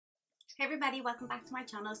Hey everybody, welcome back to my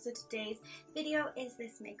channel. So today's video is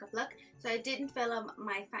this makeup look. So I didn't film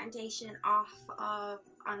my foundation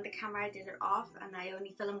on the camera. I did it off and I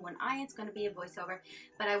only filmed one eye. It's going to be a voiceover,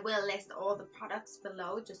 but I will list all the products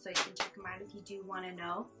below just so you can check them out if you do want to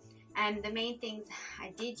know. And the main things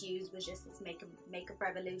I did use was just this Makeup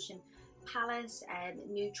Revolution palette and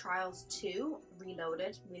New Trials 2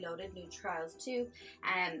 reloaded New Trials 2.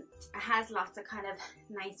 It has lots of kind of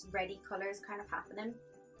nice reddy colors kind of happening,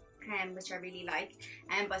 which I really like,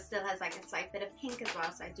 but still has like a slight bit of pink as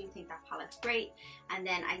well, so I do think that palette's great. And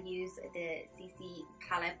then I use the CC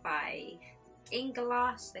palette by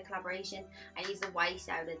Inglot, the collaboration. I use the white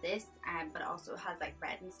out of this, but also has like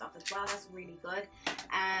red and stuff as well. That's really good.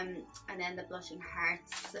 And then the Blushing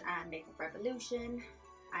Hearts Makeup Revolution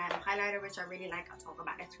highlighter, which I really like. I'll talk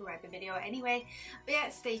about it throughout the video anyway, but yeah,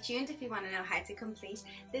 stay tuned if you want to know how to complete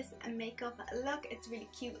this makeup look. It's really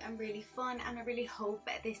cute and really fun, and I really hope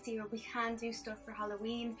this year we can do stuff for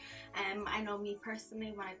Halloween. I know me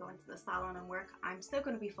personally, when I go into the salon and work, I'm still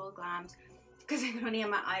going to be full glammed because I can only have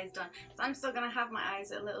my eyes done, so I'm still going to have my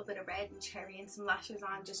eyes a little bit of red and cherry and some lashes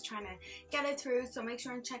on, just trying to get it through. So make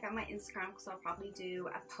sure and check out my Instagram because I'll probably do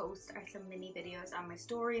a post or some mini videos on my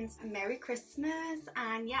stories. Merry Christmas.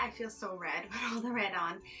 And yeah, I feel so red with all the red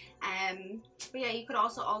on. But yeah, you could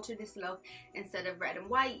also alter this look. Instead of red and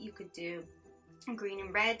white, you could do green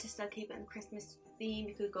and red to still keep it in Christmas theme.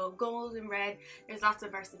 You could go gold and red. There's lots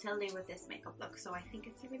of versatility with this makeup look, so I think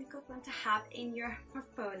it's a really good one to have in your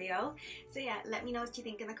portfolio. So yeah, let me know what you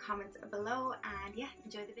think in the comments below, and yeah,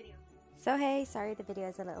 enjoy the video. So hey, sorry the video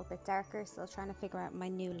is a little bit darker, still trying to figure out my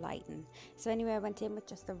new lighting. So anyway, I went in with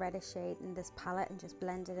just the reddish shade in this palette and just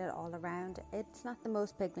blended it all around. It's not the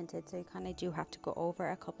most pigmented, so you kind of do have to go over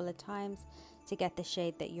a couple of times to get the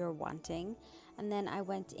shade that you're wanting. And then I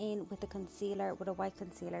went in with a concealer, with a white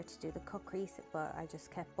concealer to do the cut crease, but I just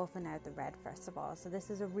kept buffing out the red first of all. So this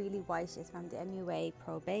is a really white, it's from the MUA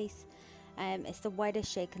Pro Base. It's the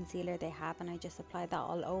whitest shade concealer they have, and I just applied that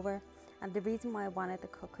all over. And the reason why I wanted the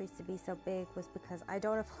cut crease to be so big was because I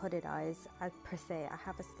don't have hooded eyes per se. I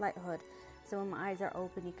have a slight hood, so when my eyes are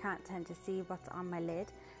open you can't tend to see what's on my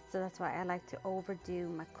lid. So that's why I like to overdo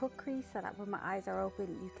my cut crease so that when my eyes are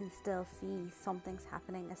open you can still see something's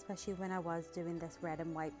happening, especially when I was doing this red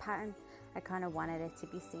and white pattern. I kind of wanted it to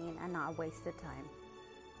be seen and not a wasted time.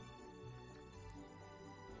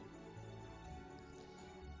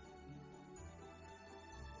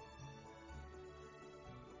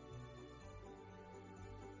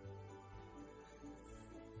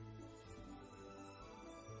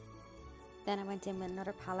 Then I went in with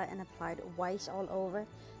another palette and applied white all over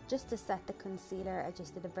just to set the concealer. I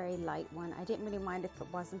just did a very light one. I didn't really mind if it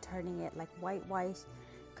wasn't turning it like white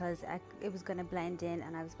because it was going to blend in,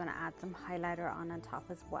 and I was going to add some highlighter on top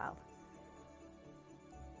as well.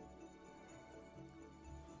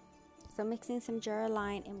 So mixing some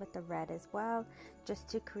Duraline in with the red as well, just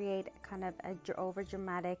to create kind of a over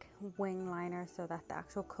dramatic wing liner, so that the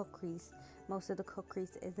actual cut crease, most of the cut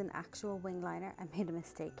crease is an actual wing liner. I made a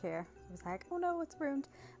mistake here. I was like, oh no, it's ruined,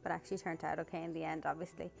 but actually turned out okay in the end,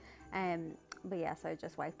 obviously. But yeah, so I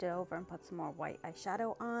just wiped it over and put some more white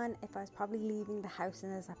eyeshadow on. If I was probably leaving the house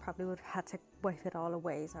in this, I probably would have had to wipe it all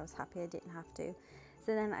away, so I was happy I didn't have to.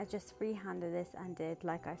 So then I just freehanded this and did,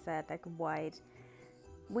 like I said, like a wide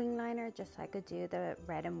wing liner, just so I could do the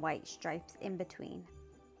red and white stripes in between.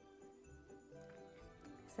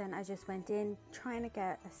 So then I just went in trying to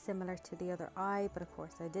get similar to the other eye, but of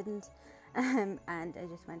course I didn't. And I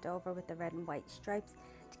just went over with the red and white stripes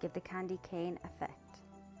to give the candy cane effect.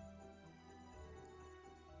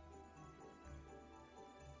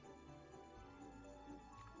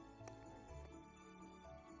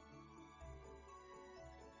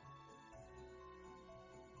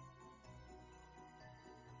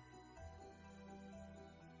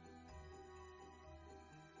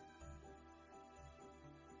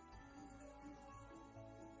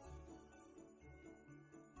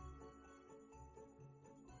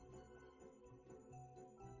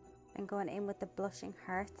 And going in with the Blushing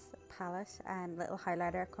Hearts palette and little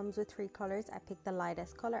highlighter. It comes with 3 colors. I picked the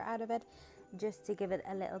lightest color out of it just to give it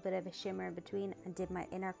a little bit of a shimmer in between, and did my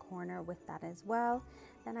inner corner with that as well.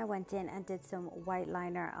 Then I went in and did some white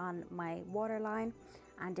liner on my waterline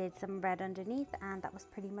and did some red underneath, and that was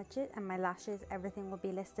pretty much it. And my lashes, everything will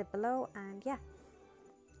be listed below, and yeah.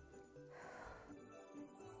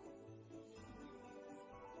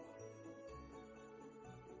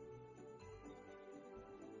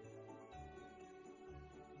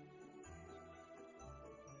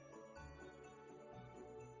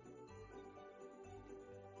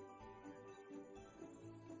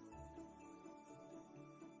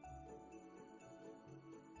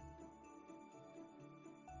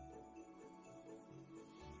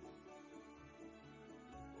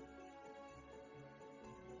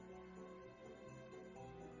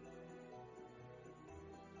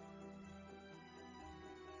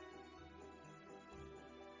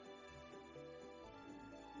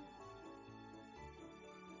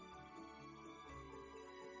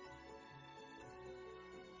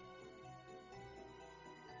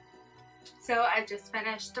 So I just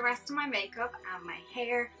finished the rest of my makeup and my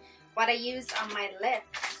hair. What I used on my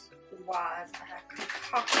lips was a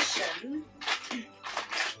concoction.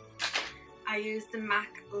 I used the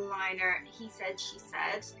MAC liner, He Said, She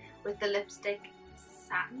Said, with the lipstick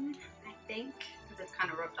Satin, I think, because it's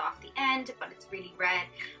kind of rubbed off the end, but it's really red.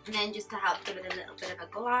 And then just to help give it a little bit of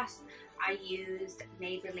a gloss, I used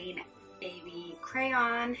Maybelline Baby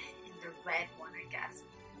Crayon in the red one, I guess.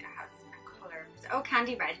 I think it has a colour. Oh,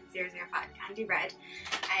 Candy Red, 005, Candy Red.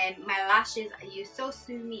 And my lashes, I used So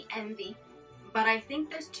Sue Me Envy, but I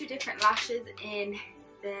think there's two different lashes in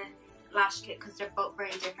the lash kit because they're both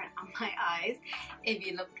very different on my eyes if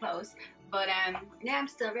you look close. But yeah, I'm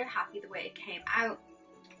still really happy the way it came out.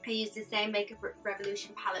 I used the same Makeup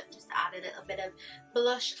Revolution palette, just to add a little bit of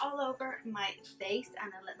blush all over my face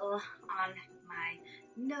and a little on my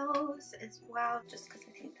nose as well, just because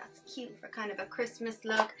I think that's cute for kind of a Christmas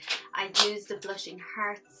look. I used the Blushing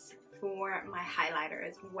Hearts for my highlighter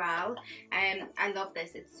as well, and I love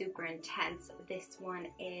this. It's super intense. This one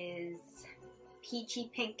is Peachy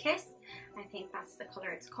Pink Kiss, I think that's the colour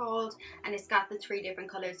it's called, and it's got the 3 different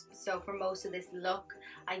colours. So for most of this look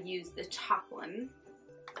I used the top one.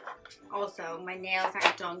 Also, my nails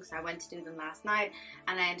aren't done because I went to do them last night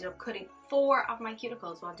and I ended up cutting 4 of my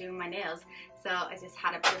cuticles while doing my nails, so I just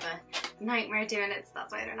had a bit of a nightmare doing it, so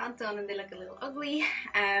that's why they're not done and they look a little ugly.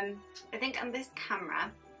 I think on this camera,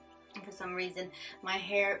 for some reason, my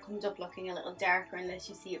hair comes up looking a little darker unless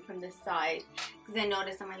you see it from this side, because I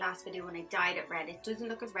noticed on my last video when I dyed it red, it doesn't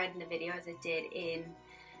look as red in the video as it did in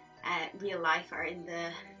real life or in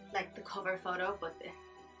the cover photo, but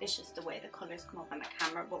it's just the way the colours come up on the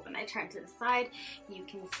camera. But when I turn to the side, you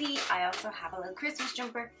can see I also have a little Christmas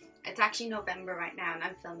jumper. It's actually November right now and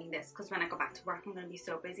I'm filming this because when I go back to work I'm going to be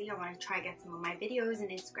so busy. I want to try get some of my videos and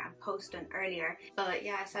Instagram posts done earlier. But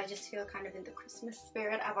yeah, so I just feel kind of in the Christmas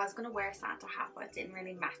spirit. I was going to wear a Santa hat, but it didn't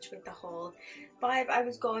really match with the whole vibe I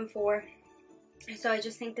was going for. So I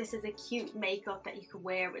just think this is a cute makeup that you could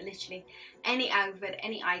wear with literally any outfit,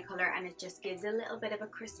 any eye colour, and it just gives a little bit of a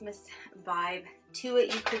Christmas vibe to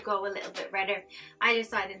it. You could go a little bit redder. I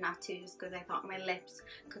decided not to just because I thought my lips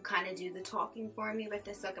could kind of do the talking for me with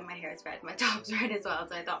this look, and my hair is red, my top's red as well,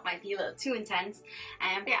 so I thought it might be a little too intense.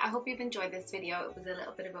 But yeah, I hope you've enjoyed this video. It was a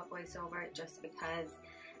little bit of a voiceover just because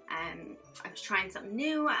I was trying something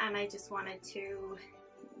new and I just wanted to...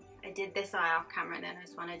 I did this eye off camera and then I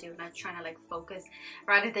just want to do it, and I was trying to like focus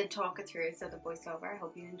rather than talk it through, so the voiceover. I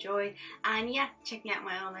hope you enjoy, and yeah, check out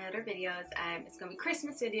all my other videos. It's going to be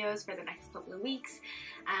Christmas videos for the next couple of weeks,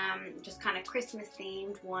 just kind of Christmas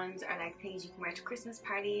themed ones, or like things you can wear to Christmas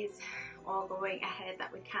parties, all going ahead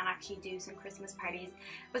that we can actually do some Christmas parties.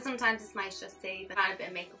 But sometimes it's nice just to add a bit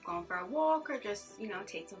of makeup going for a walk, or just, you know,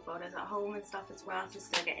 take some photos at home and stuff as well,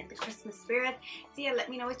 just to get in the Christmas spirit. So yeah,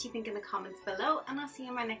 let me know what you think in the comments below, and I'll see you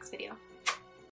in my next video.